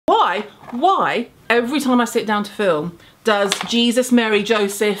Why every time I sit down to film does Jesus, Mary,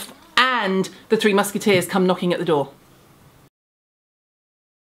 Joseph and the Three Musketeers come knocking at the door?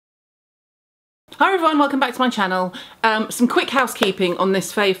 Hi everyone, welcome back to my channel. Some quick housekeeping on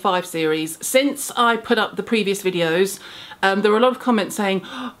this Fave 5 series. Since I put up the previous videos, there were a lot of comments saying,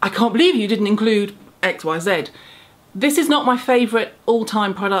 I can't believe you didn't include XYZ. This is not my favourite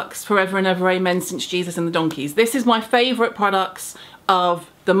all-time products forever and ever amen since Jesus and the donkeys. This is my favourite products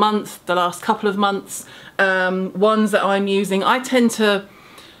of the month, the last couple of months, ones that I'm using. I tend to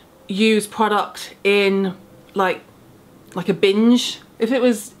use product in like a binge. If it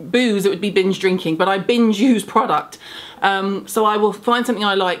was booze, it would be binge drinking, but I binge use product. So I will find something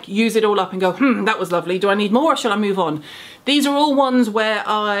I like, use it all up and go, that was lovely. Do I need more or shall I move on? These are all ones where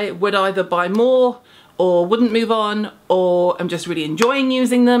I would either buy more or wouldn't move on, or I'm just really enjoying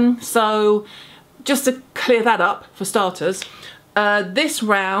using them. So just to clear that up for starters, this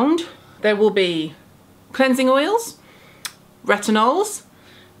round there will be cleansing oils, retinols,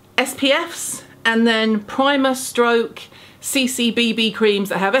 SPFs, and then primer stroke CC BB creams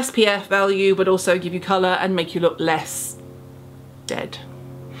that have SPF value but also give you colour and make you look less dead.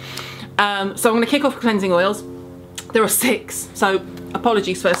 So I'm going to kick off with cleansing oils. There are 6, so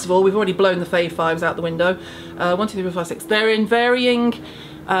apologies first of all, we've already blown the Fave 5s out the window. 1, 2, 3, 4, 5, 6. They're in varying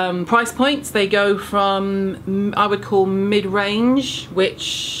price points. They go from, I would call mid-range,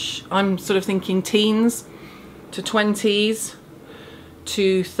 which I'm sort of thinking teens, to 20s,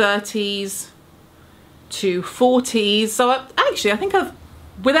 to 30s, to 40s. So actually I think I've,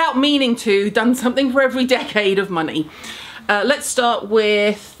 without meaning to, done something for every decade of money. Let's start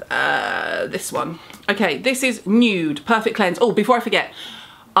with this one. Okay, this is Nude Perfect Cleanse. Oh, before I forget,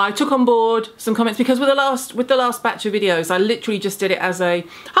 I took on board some comments because with the last batch of videos, I literally just did it as a,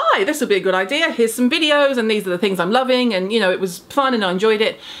 hi, this would be a good idea. Here's some videos and these are the things I'm loving, and you know, it was fun and I enjoyed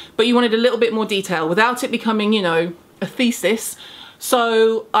it, but you wanted a little bit more detail without it becoming, you know, a thesis.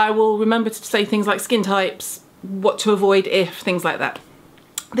 So I will remember to say things like skin types, what to avoid if, things like that.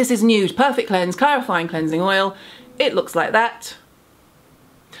 This is Nude Perfect Cleanse Clarifying Cleansing Oil. It looks like that.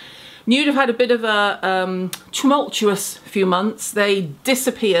 Nude have had a bit of a tumultuous few months. They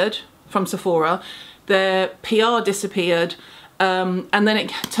disappeared from Sephora. Their PR disappeared. And then it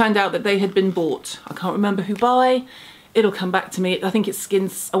turned out that they had been bought. I can't remember who by. It'll come back to me. I think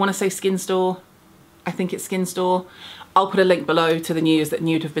it's I want to say Skin Store. I think it's Skin Store. I'll put a link below to the news that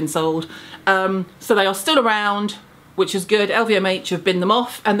Nude have been sold. So they are still around, which is good. LVMH have binned them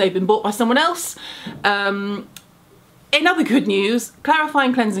off and they've been bought by someone else. In other good news,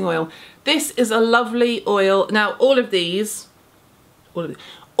 Clarifying Cleansing Oil. This is a lovely oil. Now all of these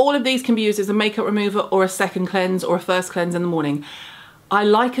can be used as a makeup remover or a second cleanse or a first cleanse in the morning. I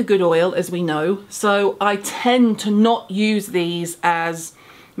like a good oil, as we know, so I tend to not use these as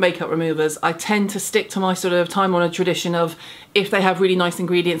makeup removers. I tend to stick to my sort of time-honoured tradition of, if they have really nice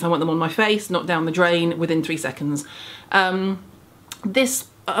ingredients, I want them on my face, not down the drain within 3 seconds.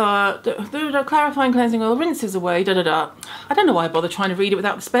 The Clarifying Cleansing Oil rinses away, I don't know why I bother trying to read it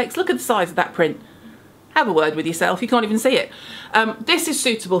without the specs. Look at the size of that print. Have a word with yourself, you can't even see it. This is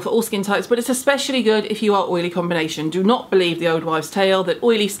suitable for all skin types, but it's especially good if you are oily combination. Do not believe the old wives' tale that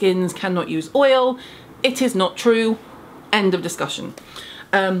oily skins cannot use oil. It is not true. End of discussion.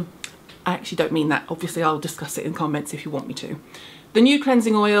 I actually don't mean that. Obviously, I'll discuss it in comments if you want me to. The Nude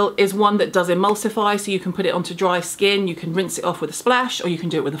Cleansing Oil is one that does emulsify, so you can put it onto dry skin, you can rinse it off with a splash, or you can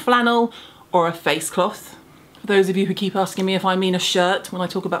do it with a flannel or a face cloth. For those of you who keep asking me if I mean a shirt when I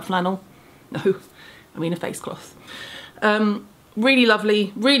talk about flannel, no, I mean a face cloth. Really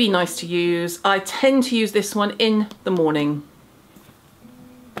lovely, really nice to use. I tend to use this one in the morning.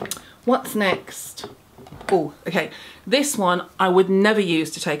 What's next? Oh, okay. This one I would never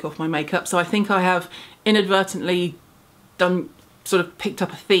use to take off my makeup, so I think I have inadvertently sort of picked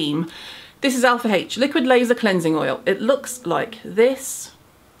up a theme. This is Alpha H Liquid Laser Cleansing Oil. It looks like this.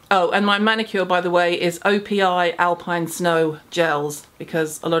 Oh, and my manicure, by the way, is OPI Alpine Snow Gels,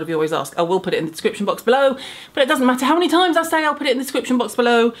 because a lot of you always ask. I will put it in the description box below, but it doesn't matter how many times I say I'll put it in the description box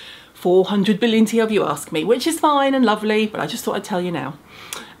below. 400 billion of you ask me, which is fine and lovely, but I just thought I'd tell you now.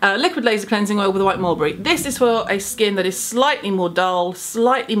 Liquid Laser Cleansing Oil with White Mulberry. This is for a skin that is slightly more dull,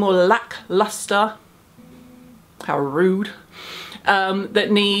 slightly more lackluster. How rude.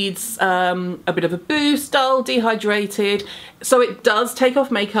 That needs a bit of a boost, dull, dehydrated. So it does take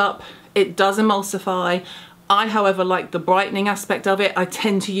off makeup, it does emulsify. I, however, like the brightening aspect of it. I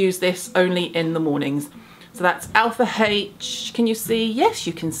tend to use this only in the mornings. So that's Alpha H, can you see? Yes,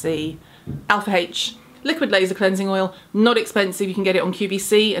 you can see. Alpha H liquid laser cleansing oil, not expensive. You can get it on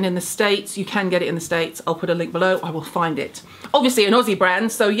QVC, and in the States, you can get it in the States. I'll put a link below, I will find it. Obviously an Aussie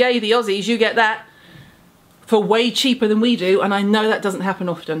brand, so yay the Aussies, you get that for way cheaper than we do, and I know that doesn't happen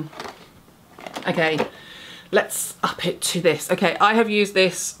often. Okay, let's up it to this. Okay, I have used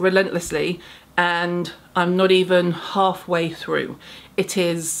this relentlessly, and I'm not even halfway through. It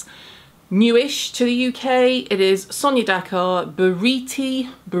is newish to the UK. It is Sonya Dakar Buriti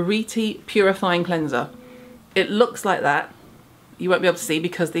Purifying Cleanser. It looks like that. You won't be able to see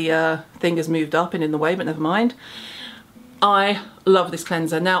because the thing has moved up and in the way, but never mind. I love this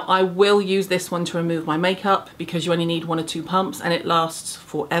cleanser. Now, I will use this one to remove my makeup because you only need 1 or 2 pumps and it lasts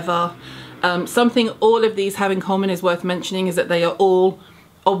forever. Something all of these have in common is worth mentioning is that they are all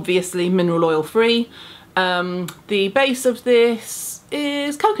obviously mineral oil free. The base of this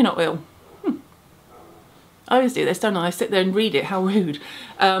is coconut oil. I always do this, don't I? I sit there and read it, how rude.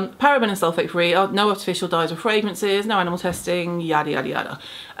 Paraben and sulfate free, no artificial dyes or fragrances, no animal testing, yada yada yada.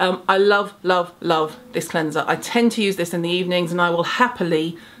 I love, love, love this cleanser. I tend to use this in the evenings and I will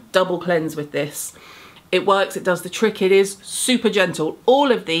happily double cleanse with this. It works, it does the trick, it is super gentle. All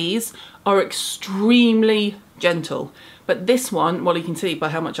of these are extremely gentle, but this one, well, you can see by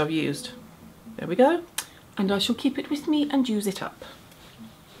how much I've used. There we go. And I shall keep it with me and use it up.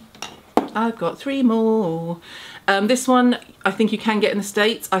 I've got 3 more. This one I think you can get in the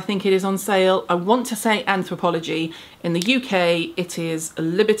States. I think it is on sale. I want to say Anthropology. In the UK it is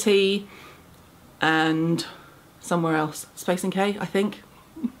Liberty and somewhere else. Space and K, I think.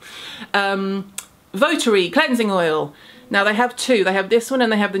 Votary cleansing oil. Now they have 2. They have this one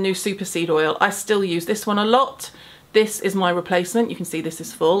and they have the new Super Seed oil. I still use this one a lot. This is my replacement. You can see this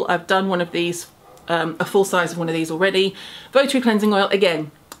is full. I've done one of these, a full size of one of these already. Votary cleansing oil,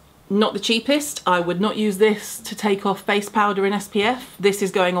 again, not the cheapest. I would not use this to take off face powder in SPF. This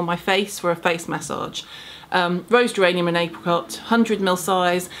is going on my face for a face massage. Rose geranium and apricot, 100 ml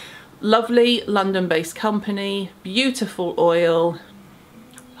size. Lovely London-based company. Beautiful oil.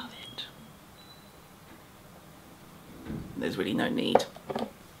 Love it. There's really no need.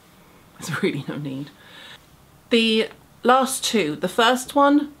 There's really no need. The last 2. The first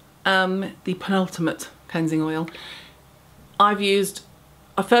one, the penultimate cleansing oil.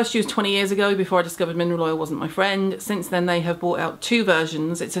 I first used 20 years ago before I discovered mineral oil wasn't my friend. Since then they have brought out 2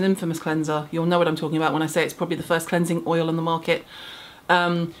 versions. It's an infamous cleanser. You'll know what I'm talking about when I say it's probably the first cleansing oil on the market.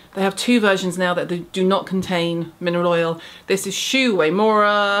 They have 2 versions now that do not contain mineral oil. This is Shu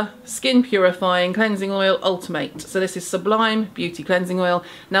Mora Skin Purifying Cleansing Oil Ultimate. So this is Sublime Beauty Cleansing Oil.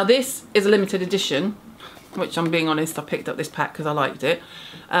 Now this is a limited edition, which I'm being honest, I picked up this pack because I liked it.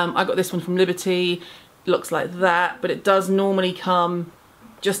 I got this one from Liberty. Looks like that, but it does normally come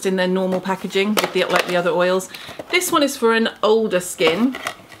just in their normal packaging with like the other oils. This one is for an older skin.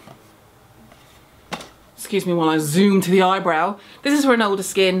 Excuse me while I zoom to the eyebrow. This is for an older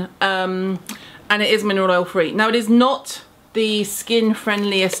skin, and it is mineral oil free. Now it is not the skin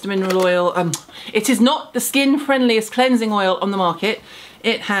friendliest mineral oil, it is not the skin friendliest cleansing oil on the market.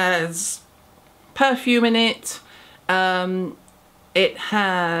 It has perfume in it, it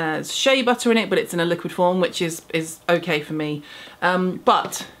has shea butter in it, but it's in a liquid form, which is okay for me.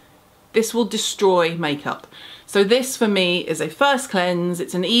 But this will destroy makeup. So this for me is a first cleanse,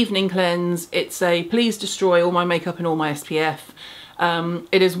 it's an evening cleanse, it's a please destroy all my makeup and all my SPF.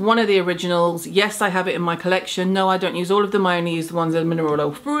 It is one of the originals. Yes, I have it in my collection. No, I don't use all of them. I only use the ones that are mineral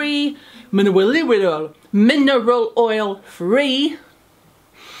oil free. Mineral oil free.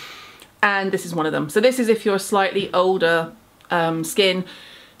 And this is one of them. So this is if you're a slightly older skin.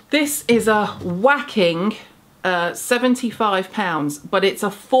 This is a whacking £75, but it's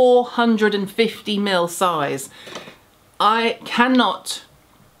a 450 ml size. I cannot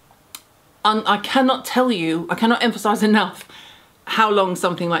tell you, I cannot emphasize enough how long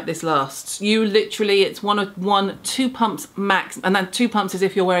something like this lasts. You literally, it's 2 pumps max, and then 2 pumps is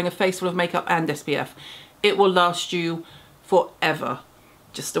if you're wearing a face full of makeup and SPF. It will last you forever.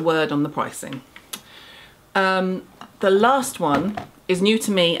 Just a word on the pricing. The last one is new to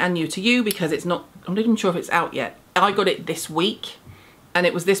me and new to you because it's not, I'm not even sure if it's out yet. I got it this week and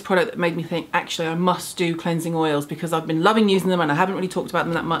it was this product that made me think, actually I must do cleansing oils because I've been loving using them and I haven't really talked about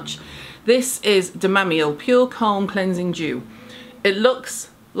them that much. This is Dermatological Pure Calm Cleansing Dew. It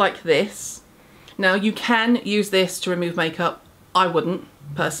looks like this. Now you can use this to remove makeup. I wouldn't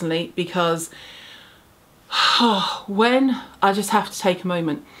personally because when I just have to take a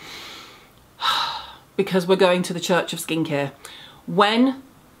moment because we're going to the church of skincare. When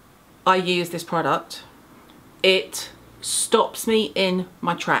I use this product, it stops me in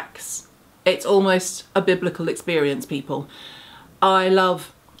my tracks. It's almost a biblical experience, people. I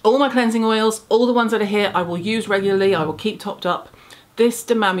love All my cleansing oils, all the ones that are here, I will use regularly. I will keep topped up. This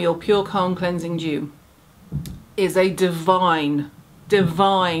Dermamial Pure Calm Cleansing Dew is a divine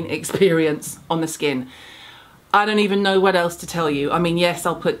experience on the skin. I don't even know what else to tell you. I mean, yes,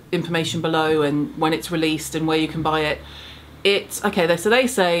 I'll put information below and when it's released and where you can buy it. It's, okay, so they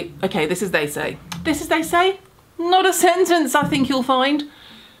say, okay, this is they say. This is they say? Not a sentence, I think you'll find.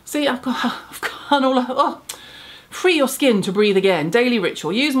 See, I've gone all, oh. Free your skin to breathe again. Daily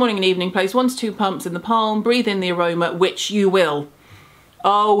ritual. Use morning and evening. Place 1 to 2 pumps in the palm. Breathe in the aroma, which you will.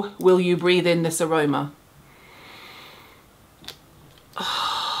 Oh, will you breathe in this aroma?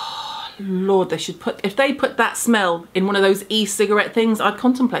 Oh, Lord, they should put, if they put that smell in one of those e-cigarette things, I'd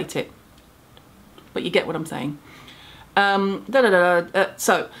contemplate it. But you get what I'm saying.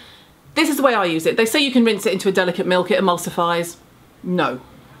 So, this is the way I use it. They say you can rinse it into a delicate milk, it emulsifies. No,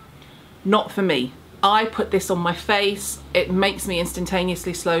 not for me. I put this on my face, it makes me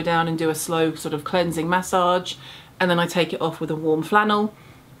instantaneously slow down and do a slow sort of cleansing massage, and then I take it off with a warm flannel.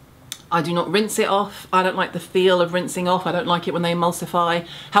 I do not rinse it off. I don't like the feel of rinsing off. I don't like it when they emulsify.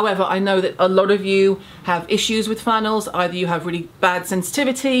 However, I know that a lot of you have issues with flannels. Either you have really bad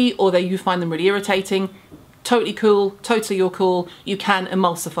sensitivity or you find them really irritating. Totally cool, totally you're cool. You can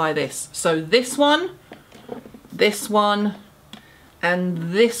emulsify this. So this one,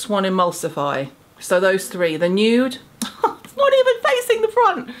 and this one emulsify. So those three, the Nude, it's not even facing the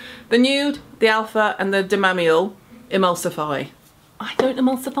front. The Nude, the Alpha and the Dermamial emulsify. I don't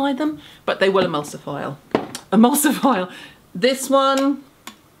emulsify them, but they will emulsify. This one,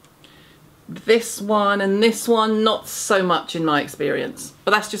 and this one, not so much in my experience,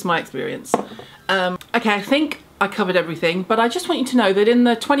 but that's just my experience. Okay, I think I covered everything, but I just want you to know that in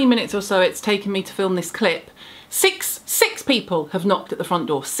the 20 minutes or so it's taken me to film this clip, six people have knocked at the front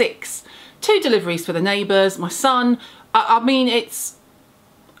door, 6. 2 deliveries for the neighbours, my son. I mean,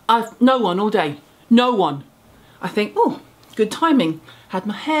 no one all day, no one. I think, oh, good timing. Had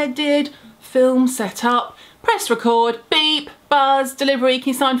my hair did, film set up, press record, beep, buzz, delivery, can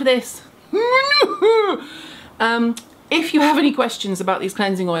you sign for this? If you have any questions about these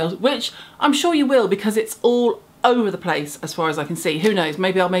cleansing oils, which I'm sure you will because it's all over the place as far as I can see, who knows,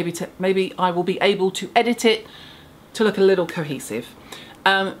 maybe I will be able to edit it to look a little cohesive.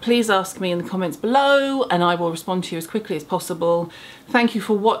 Please ask me in the comments below and I will respond to you as quickly as possible. Thank you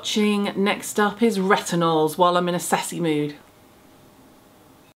for watching. Next up is Retinols while I'm in a sassy mood.